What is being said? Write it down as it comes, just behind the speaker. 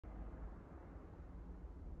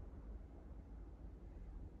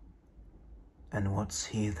And what's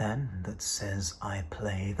he then that says I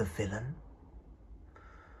play the villain?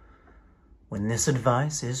 When this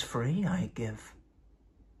advice is free, I give,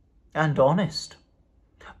 and honest,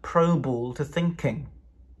 probal to thinking,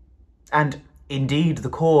 and indeed the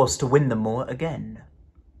course to win the Moor again.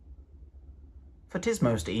 For 'tis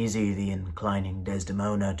most easy the inclining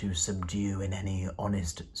Desdemona to subdue in any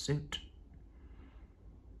honest suit.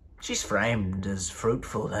 She's framed as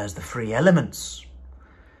fruitful as the free elements,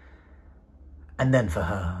 and then for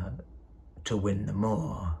her to win the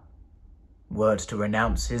Moor, were it to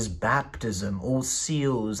renounce his baptism, all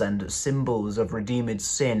seals and symbols of redeemed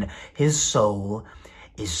sin, his soul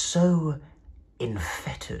is so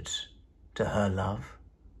enfetter'd to her love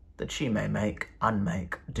that she may make,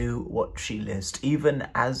 unmake, do what she list, even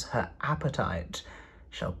as her appetite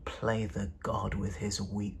shall play the god with his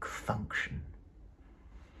weak function.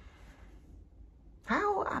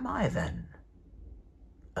 How am I then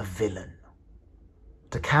a villain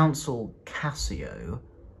to counsel Cassio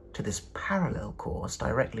to this parallel course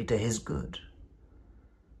directly to his good?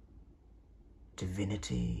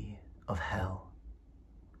 Divinity of hell.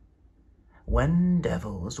 When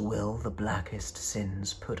devils will the blackest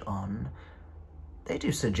sins put on, they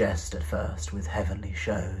do suggest at first with heavenly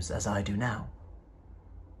shows, as I do now.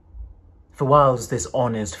 For whiles this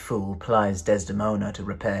honest fool plies Desdemona to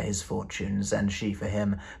repair his fortunes, and she for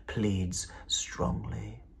him pleads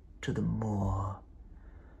strongly to the Moor,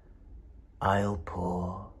 I'll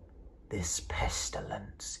pour this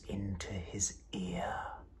pestilence into his ear,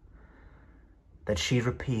 that she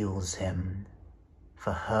repeals him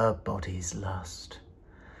for her body's lust,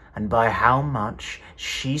 and by how much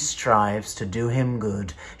she strives to do him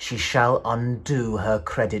good, she shall undo her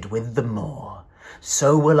credit with the Moor.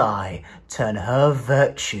 So will I turn her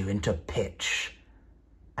virtue into pitch,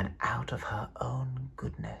 and out of her own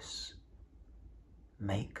goodness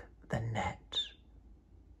make the net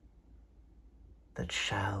that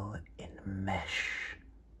shall enmesh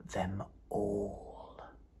them all.